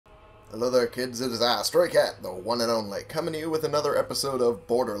Hello there, kids. It is I, Stray Cat, the one and only, coming to you with another episode of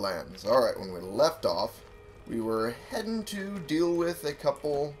Borderlands. Alright, when we left off, we were heading to deal with a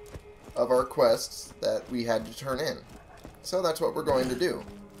couple of our quests that we had to turn in. So that's what we're going to do.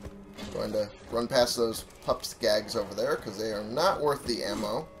 Going to run past those pups gags over there, because they are not worth the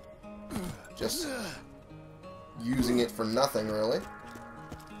ammo. Just using it for nothing, really.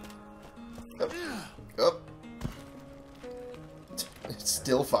 Up. Up. It's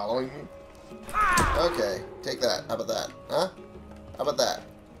still following me? Okay, take that. How about that? Huh? How about that?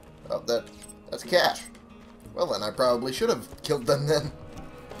 Oh, that's cash. Well then, I probably should have killed them then.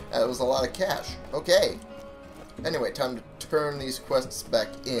 That was a lot of cash. Okay. Anyway, time to turn these quests back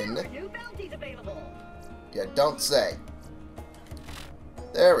in. New bounties available. Yeah, don't say.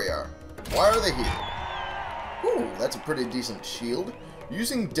 There we are. Why are they here? Ooh, that's a pretty decent shield.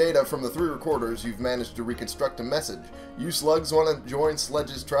 Using data from the 3 recorders, you've managed to reconstruct a message. You slugs want to join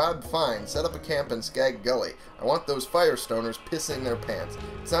Sledge's tribe? Fine. Set up a camp in Skag Gully. I want those Firestoners pissing their pants.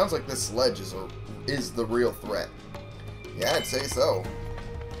 It sounds like this Sledge is the real threat. Yeah, I'd say so.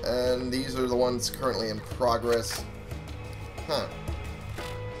 And these are the ones currently in progress. Huh.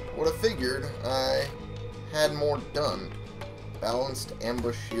 Would have figured I had more done. Balanced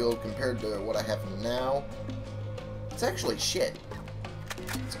ambush shield compared to what I have now. It's actually shit.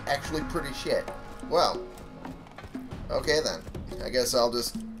 It's actually pretty shit. Well, okay then. I guess I'll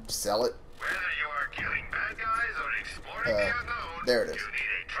just sell it. Whether you are killing bad guys or exploring the unknown, there it is. you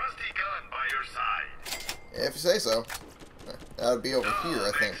need a trusty gun by your side. If you say so. That would be over here,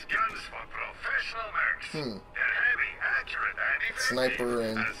 I think. Guns for professional mercs. They're heavy, accurate, and effective. Sniper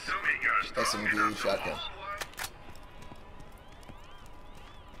and assuming you're strong SMG enough to shotgun. hold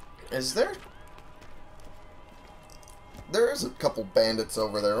one. Is there? There is a couple bandits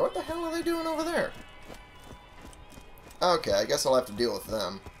over there. What the hell are they doing over there? Okay, I guess I'll have to deal with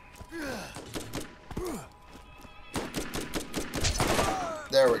them.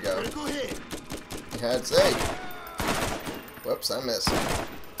 There we go. I'd say. Whoops, I missed.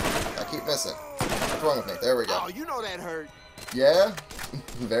 I keep missing. What's wrong with me? There we go. Oh, you know that hurt. Yeah?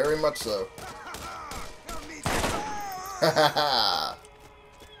 Very much so. Hahaha.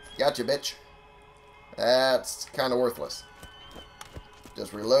 Gotcha, bitch. That's kind of worthless.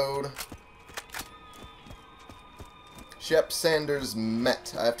 Just reload. SHEP Sanders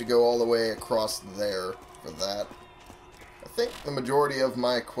met. I have to go all the way across there for that. I think the majority of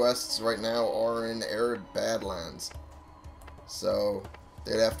my quests right now are in arid Badlands. So,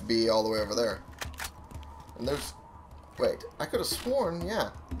 they'd have to be all the way over there. And there's... Wait, I could have sworn,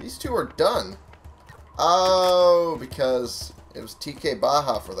 yeah. These two are done. Oh, because it was TK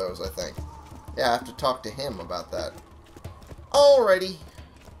Baja for those, I think. Yeah, I have to talk to him about that. Alrighty.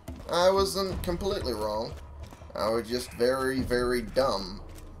 I wasn't completely wrong. I was just very, very dumb.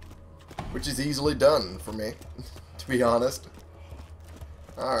 Which is easily done for me, to be honest.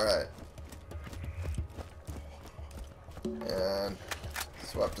 Alright. And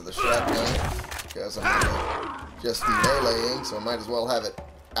swap to the shotgun. Because I'm just meleeing, so I might as well have it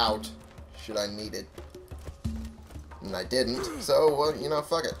out, should I need it. And I didn't, so, well, you know,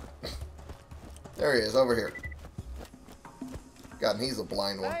 fuck it. There he is, over here. God, and he's a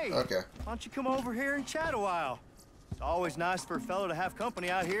blind one. Hey, okay. Why don't you come over here and chat a while? It's always nice for a fellow to have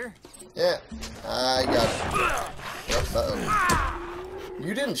company out here. Yeah, I got it. Yep, uh-oh.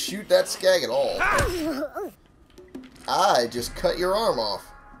 You didn't shoot that skag at all. I just cut your arm off.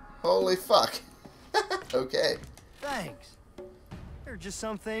 Holy fuck. Okay. Thanks. There are just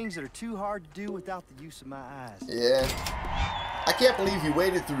some things that are too hard to do without the use of my eyes. Yeah. I can't believe you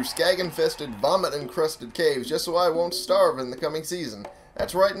waded through skag-infested, vomit-encrusted caves just so I won't starve in the coming season.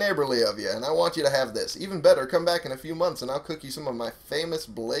 That's right neighborly of you, and I want you to have this. Even better, come back in a few months and I'll cook you some of my famous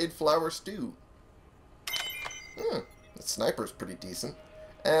blade flower stew. The sniper's pretty decent.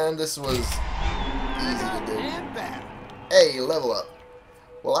 And this was easy to do. Hey, level up.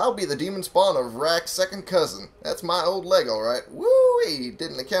 Well, I'll be the demon spawn of Rack's second cousin. That's my old leg, alright. Woo-wee!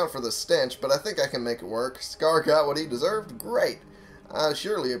 Didn't account for the stench, but I think I can make it work. Scar got what he deserved? Great. I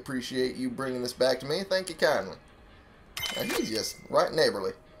surely appreciate you bringing this back to me. Thank you kindly. Now, he's just right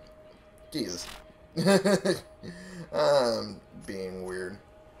neighborly. Jesus. I'm being weird.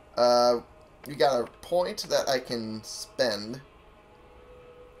 You got a point that I can spend.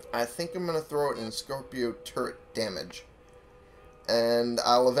 I think I'm going to throw it in Scorpio turret damage. And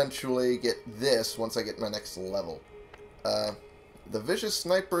I'll eventually get this once I get my next level. The Vicious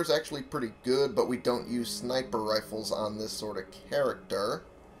Sniper is actually pretty good, but we don't use sniper rifles on this sort of character.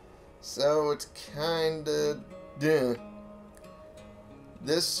 So it's kinda...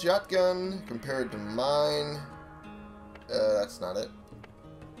 This shotgun, compared to mine... that's not it.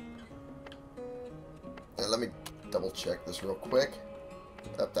 let me double check this real quick.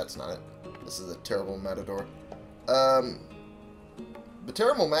 Oh, that's not it. This is a terrible Matador. The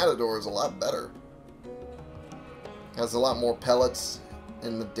terrible Matador is a lot better. Has a lot more pellets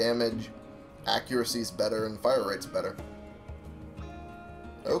in the damage. Accuracy's better and fire rate's better.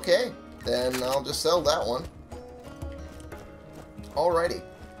 Okay, then I'll just sell that one. Alrighty.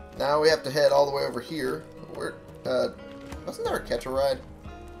 Now we have to head all the way over here. Where, wasn't there a catch-a-ride?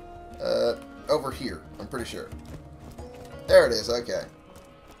 Over here, I'm pretty sure. There it is, okay.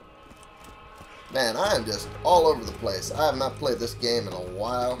 Man, I am just all over the place. I have not played this game in a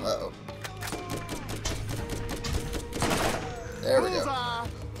while. Uh-oh. There we go.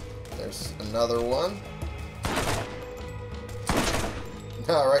 There's another one.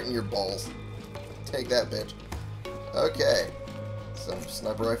 Right in your balls. Take that, bitch. Okay. Some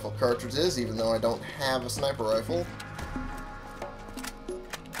sniper rifle cartridges, even though I don't have a sniper rifle.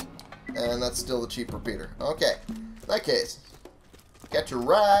 And that's still the cheap repeater. Okay. In that case, catch a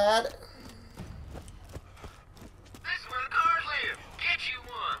ride. This is where the cars live. Get you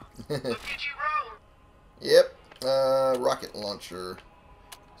one. Look, get you rolling. Yep. Rocket launcher.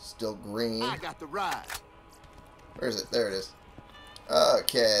 Still green. I got the ride. Where is it? There it is.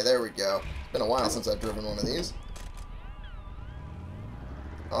 Okay, there we go. It's been a while since I've driven one of these.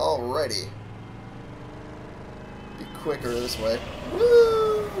 Alrighty. Be quicker this way.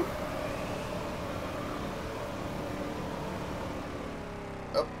 Woo!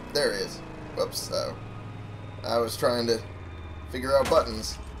 Oh, there it is. Whoops. I was trying to figure out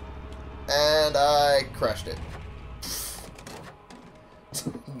buttons. And I crashed it.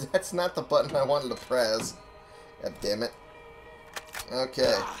 That's not the button I wanted to press. God damn it.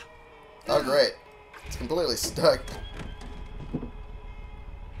 Okay. Oh, great. It's completely stuck.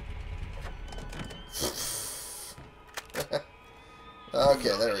 Okay,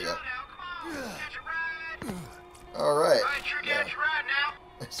 there we go. Alright.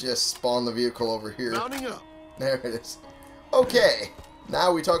 Let's just spawn the vehicle over here. There it is. Okay.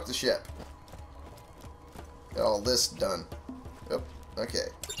 Now we talk to SHEP. Got all this done. Yep. Okay.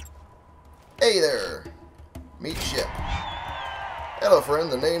 Hey there. Meet SHEP. Hello,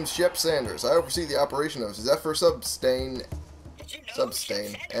 friend. The name's SHEP Sanders. I oversee the operation of Zephyr Substain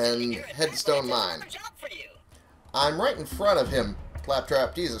and Headstone Mine. I'm right in front of him.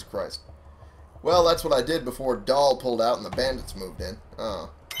 Claptrap, Jesus Christ. Well, that's what I did before Dahl pulled out and the bandits moved in.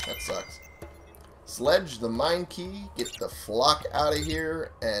 Oh, that sucks. Sledge the mine key, get the flock out of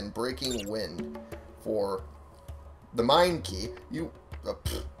here, and breaking wind. For the mine key, you...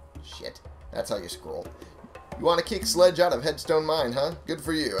 shit. That's how you scroll. You want to kick Sledge out of Headstone Mine, huh? Good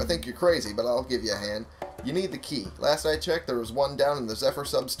for you. I think you're crazy, but I'll give you a hand. You need the key. Last I checked, there was one down in the Zephyr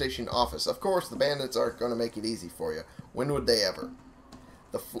Substation office. Of course, the bandits aren't going to make it easy for you. When would they ever?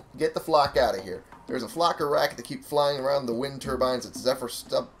 Get the flock out of here. There's a flock of racket to keep flying around the wind turbines at Zephyr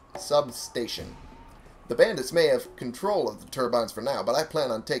Substation. The bandits may have control of the turbines for now, but I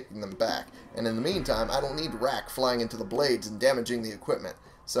plan on taking them back. And in the meantime, I don't need rack flying into the blades and damaging the equipment.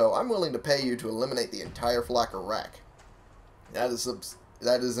 So I'm willing to pay you to eliminate the entire flock of rack. That is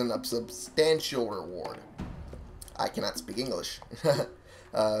an substantial reward. I cannot speak English.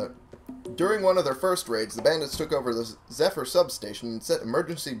 During one of their first raids, the bandits took over the Zephyr substation and set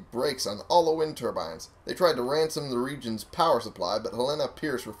emergency brakes on all the wind turbines. They tried to ransom the region's power supply, but Helena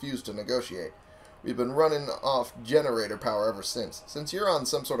Pierce refused to negotiate. We've been running off generator power ever since. Since you're on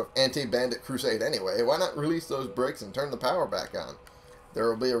some sort of anti-bandit crusade anyway, why not release those brakes and turn the power back on? There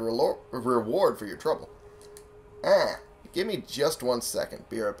will be a reward for your trouble. Give me just 1 second.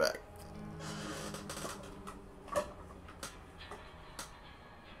 Be right back.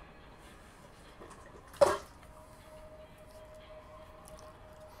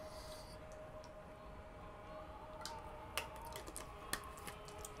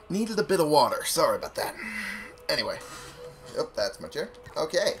 Needed a bit of water. Sorry about that. Anyway. Yep, that's my chair.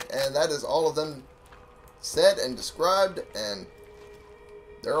 Okay, and that is all of them said and described, and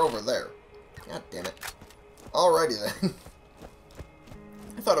they're over there. God damn it. Alrighty then.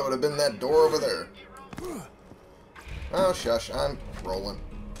 I thought it would have been that door over there. Oh, shush. I'm rolling.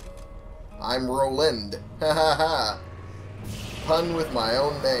 I'm Roland. Ha ha ha. Pun with my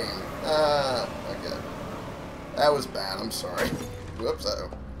own name. Okay. That was bad. I'm sorry. Whoops.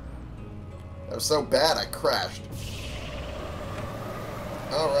 Uh-oh. That was so bad I crashed.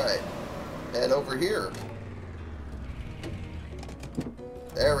 Alright. Head over here.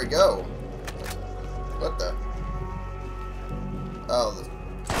 There we go. What the? Oh, the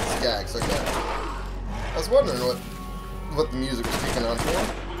skags. Okay. I was wondering what the music was kicking on for.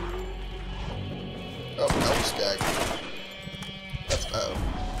 Oh, another skag.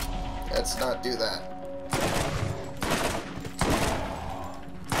 Let's not do that.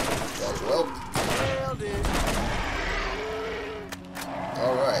 That well.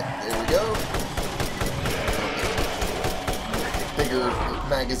 Alright, there we go. Bigger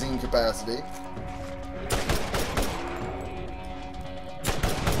magazine capacity.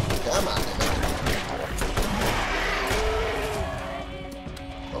 Come on.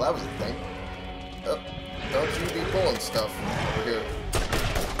 Well, that was a thing. Oh, don't you be pulling stuff over here.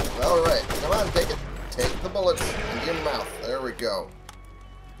 Alright, come on, take it. Take the bullets into your mouth. There we go.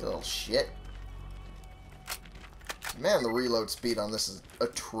 You little shit. Man, the reload speed on this is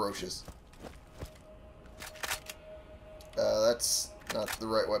atrocious. That's not the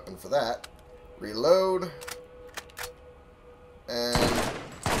right weapon for that. Reload. And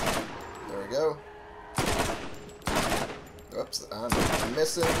there we go. Oops, I'm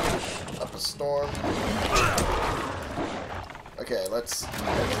missing. Up a storm. Okay, let's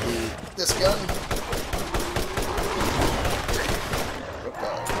do this gun.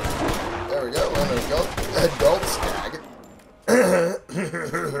 Okay. There we go. And an adult stag.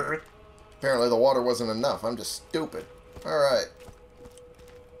 Apparently the water wasn't enough. I'm just stupid. Alright.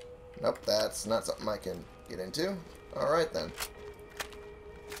 Nope, that's not something I can get into. Alright then.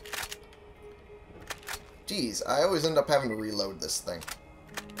 Jeez, I always end up having to reload this thing.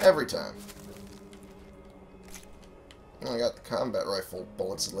 Every time. I got the combat rifle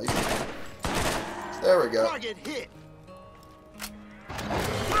bullets at least. There we go. Target hit.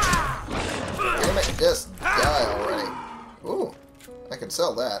 Damn it, just die already. Ooh, I can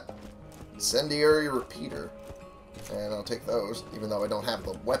sell that. Incendiary repeater. And I'll take those, even though I don't have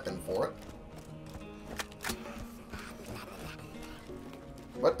the weapon for it.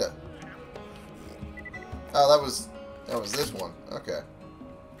 What the? Oh, that was this one. Okay.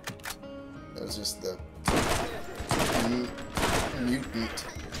 That was just the mutant.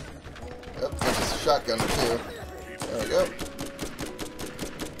 Yep, that's just a shotgun too. There we go.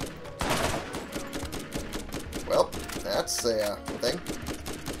 Well, that's a thing.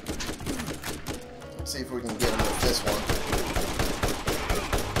 Let's see if we can get him with this one.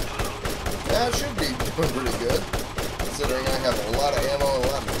 Yeah, it should be doing pretty good, considering I have a lot of ammo and a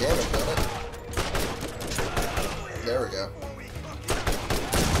lot of damage on it. There we go.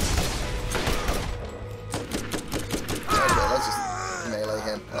 Okay, let's just melee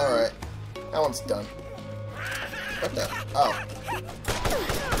him. Alright. That one's done. What the? Oh.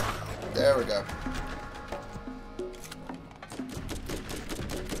 There we go.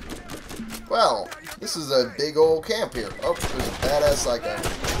 Well, this is a big old camp here. Oh, there's a badass psycho.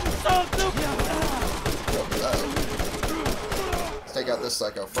 Oh, let's take out this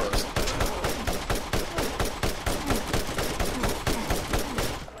psycho first.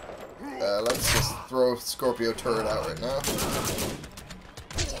 Let's just throw Scorpio turret out right now.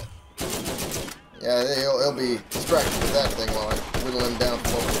 Yeah, he'll be distracted with that thing while I whittle him down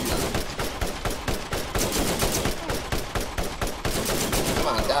from over here. Come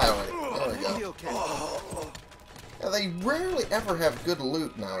on, die already. There we go. Yeah, they rarely ever have good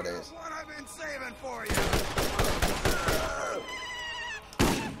loot nowadays. What I've been saving for you.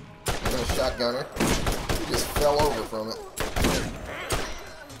 And a shotgunner. He just fell over from it.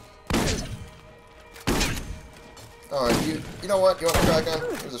 Alright, you know what? You want a shotgun?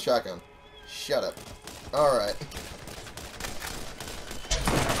 Here's a shotgun. Shut up. Alright.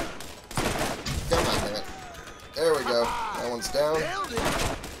 Come on, damn it. There we go. That one's down.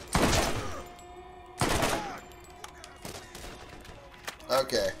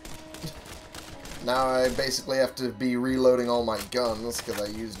 Okay. Now I basically have to be reloading all my guns because I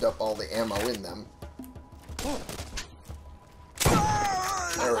used up all the ammo in them.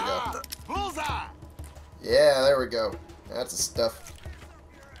 There we go. Bullseye. Yeah, there we go. That's the stuff.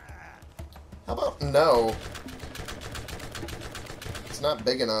 How about no? It's not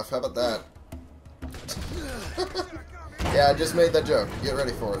big enough. How about that? Yeah, I just made that joke. Get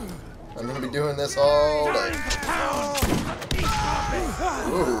ready for it. I'm going to be doing this all day.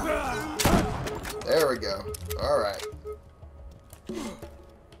 Ooh. There we go. Alright.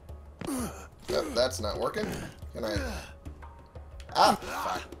 Yep, that's not working. Can I... Ah,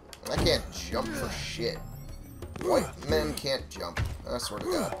 fuck. I can't jump for shit. White men can't jump. I swear to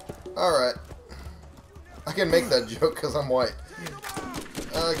God. Alright. I can make that joke because I'm white.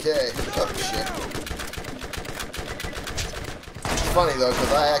 Okay. Oh, shit. It's funny, though,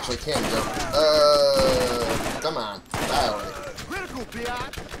 because I actually can jump. Come on. Die already. Critical,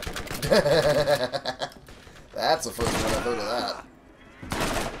 biatch. That's the first one I've heard of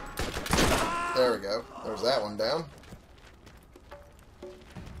that. There we go. There's that one down. I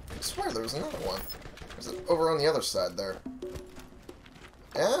swear there was another one. Is it over on the other side there?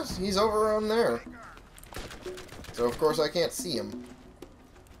 Yeah, he's over on there. So of course I can't see him.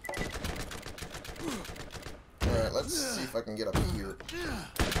 Alright, let's see if I can get up here.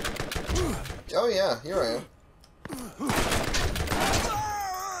 Oh yeah, here I am.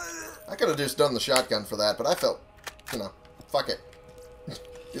 I could have just done the shotgun for that, but I felt, you know, fuck it.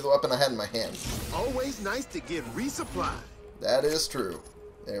 Do the weapon I had in my hand. Always nice to get resupply. That is true.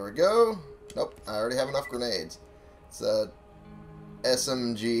 There we go. Nope, I already have enough grenades. It's a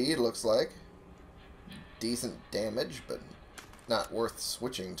SMG, it looks like. Decent damage, but not worth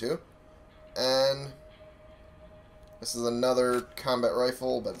switching to. And this is another combat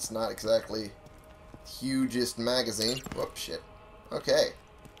rifle, but it's not exactly the hugest magazine. Whoop, shit. Okay.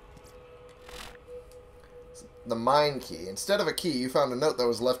 The mine key. Instead of a key, you found a note that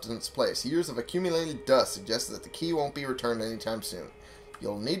was left in its place. Years of accumulated dust suggest that the key won't be returned anytime soon.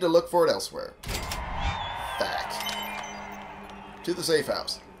 You'll need to look for it elsewhere. Fact. To the safe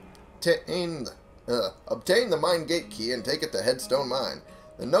house. Obtain the mine gate key and take it to Headstone Mine.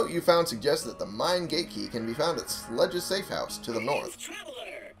 The note you found suggests that the mine gate key can be found at Sledge's safe house to the north.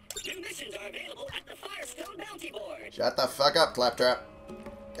 Traveler, new missions are available at the Firestone Bounty Board. Shut the fuck up, Claptrap.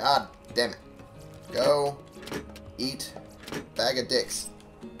 God damn it. Go eat bag of dicks.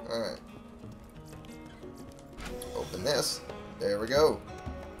 Alright. Open this. There we go.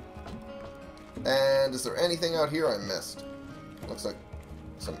 And is there anything out here I missed? Looks like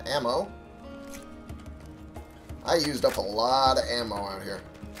some ammo. I used up a lot of ammo out here.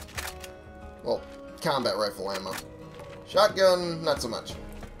 Well, combat rifle ammo. Shotgun, not so much.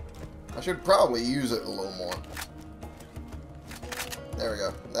 I should probably use it a little more. There we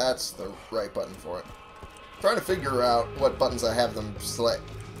go. That's the right button for it. I'm trying to figure out what buttons I have them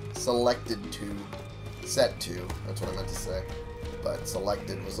selected to, set to. That's what I meant to say. But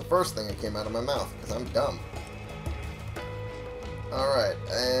selected was the first thing that came out of my mouth, because I'm dumb. Alright,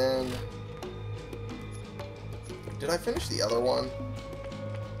 and did I finish the other one?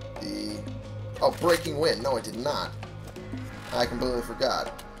 Oh, Breaking Wind. No, I did not. I completely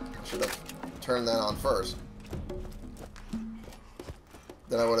forgot. I should have turned that on first.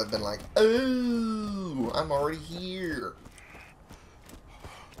 Then I would have been like, oh, I'm already here.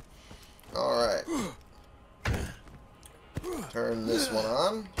 Alright. Turn this one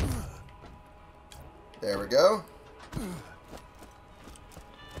on. There we go.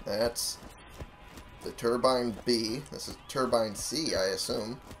 That's the turbine B. This is turbine C, I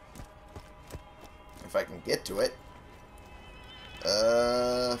assume. If I can get to it.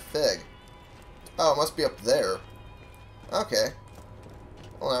 Fig. Oh, it must be up there. Okay.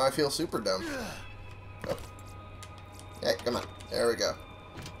 Well, now I feel super dumb. Oh. Hey, come on. There we go.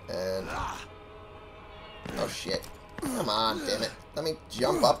 And... oh, shit. Come on, damn it. Let me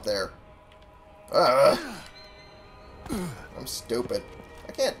jump up there. I'm stupid.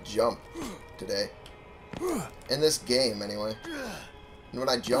 I can't jump today. In this game, anyway. And when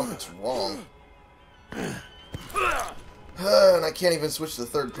I jump, it's wrong. And I can't even switch to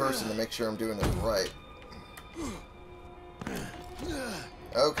third person to make sure I'm doing it right.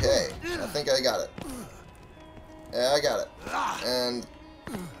 Okay, I think I got it. Yeah, I got it. And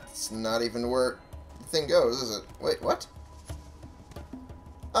it's not even where the thing goes, is it? Wait, what?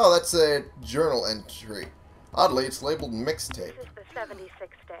 Oh, that's a journal entry. Oddly, it's labeled mixtape. This is the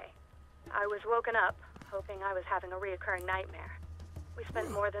 76th day. I was woken up, hoping I was having a reoccurring nightmare. We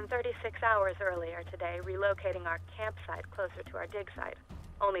spent more than 36 hours earlier today relocating our campsite closer to our dig site,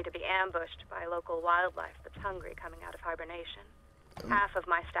 only to be ambushed by local wildlife that's hungry coming out of hibernation. Half of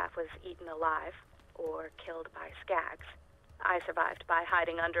my staff was eaten alive, or killed by skags. I survived by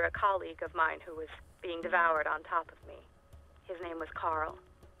hiding under a colleague of mine who was being devoured on top of me. His name was Carl.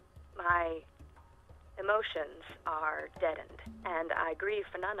 My emotions are deadened, and I grieve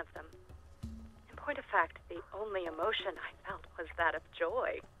for none of them. In point of fact, the only emotion I felt was that of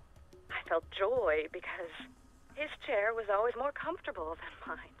joy. I felt joy because his chair was always more comfortable than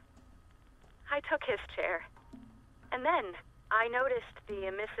mine. I took his chair, and then I noticed the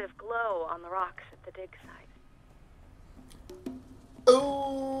emissive glow on the rocks at the dig site.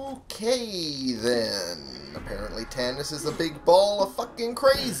 Okay, then. Apparently Tannis is a big ball of fucking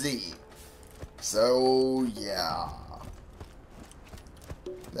crazy. So, yeah.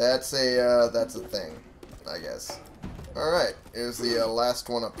 That's a thing, I guess. Alright, here's the last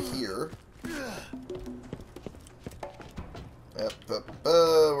one up here.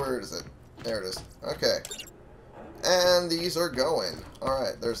 Where is it? There it is. Okay. And these are going.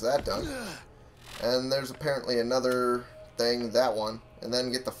 Alright, there's that done. And there's apparently another thing, that one. And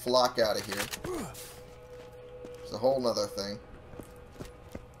then get the flock out of here. There's a whole nother thing.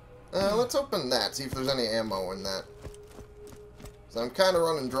 Let's open that, see if there's any ammo in that. So I'm kind of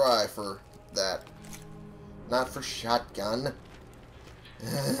running dry for that. Not for shotgun.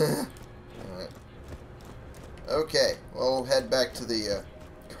 Alright. Okay, well, we'll head back to the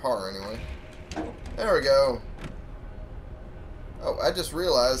car anyway. There we go. Oh, I just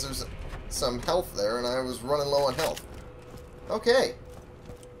realized there's some health there, and I was running low on health. Okay.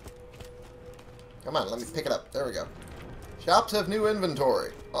 Come on, let me pick it up. There we go. Shops have new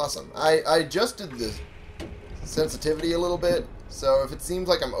inventory. Awesome. I adjusted the sensitivity a little bit, so if it seems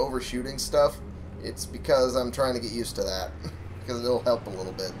like I'm overshooting stuff, it's because I'm trying to get used to that. Because it'll help a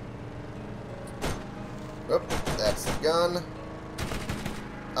little bit. Whoop, that's the gun.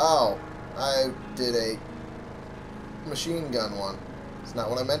 Oh, I did a machine gun one. It's not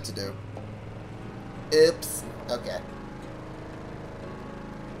what I meant to do. Oops. Okay.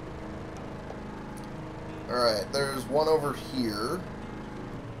 Alright, there's one over here.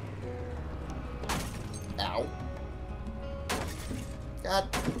 Ow. God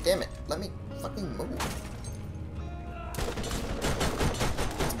damn it. Let me fucking move.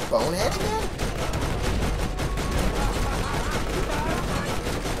 It's Bonehead again?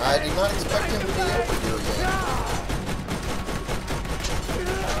 I did not expect him to be over here again.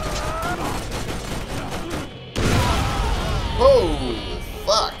 Oh,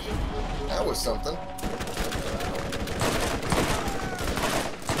 fuck. That was something.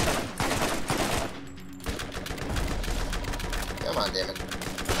 Come on, damn it.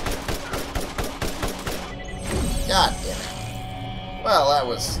 God damn it. Well, that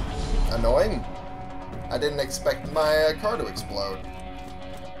was annoying. I didn't expect my car to explode.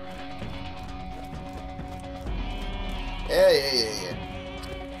 Yeah.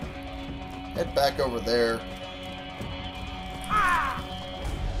 Head back over there.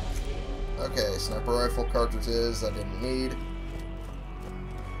 Okay, sniper rifle cartridges I didn't need.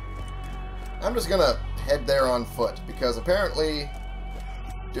 I'm just gonna head there on foot, because apparently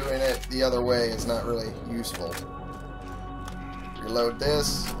doing it the other way is not really useful. Reload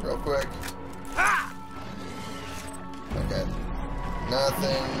this real quick. Okay.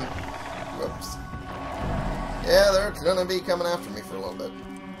 Nothing. Whoops. Yeah, they're gonna be coming after me for a little bit.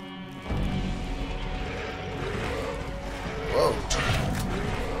 Whoa.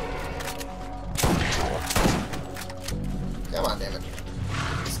 Come on, damn it.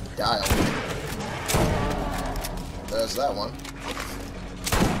 Just dial. There's that one.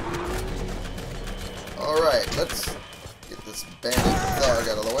 Alright, let's get this bandit thug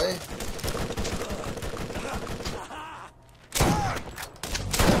out of the way.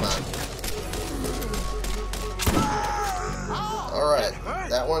 Come on. Alright,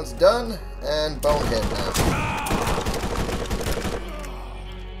 that one's done, and Bonehead now.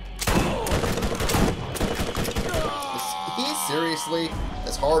 Is he seriously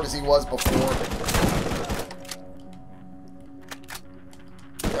as hard as he was before?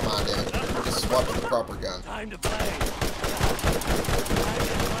 Come on, damn it. Just swap with the proper gun. Time to play.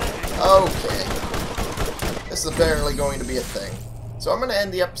 Okay. This is apparently going to be a thing. So I'm going to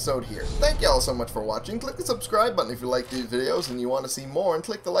end the episode here. Thank you all so much for watching. Click the subscribe button if you like these videos and you want to see more, and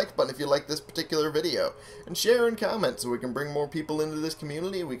click the like button if you like this particular video. And share and comment so we can bring more people into this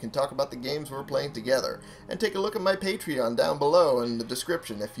community and we can talk about the games we're playing together. And take a look at my Patreon down below in the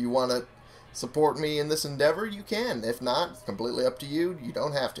description. If you want to support me in this endeavor, you can. If not, it's completely up to you. You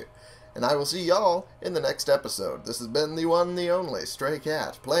don't have to. And I will see y'all in the next episode. This has been the one and the only Stray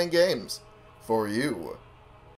Cat, playing games for you.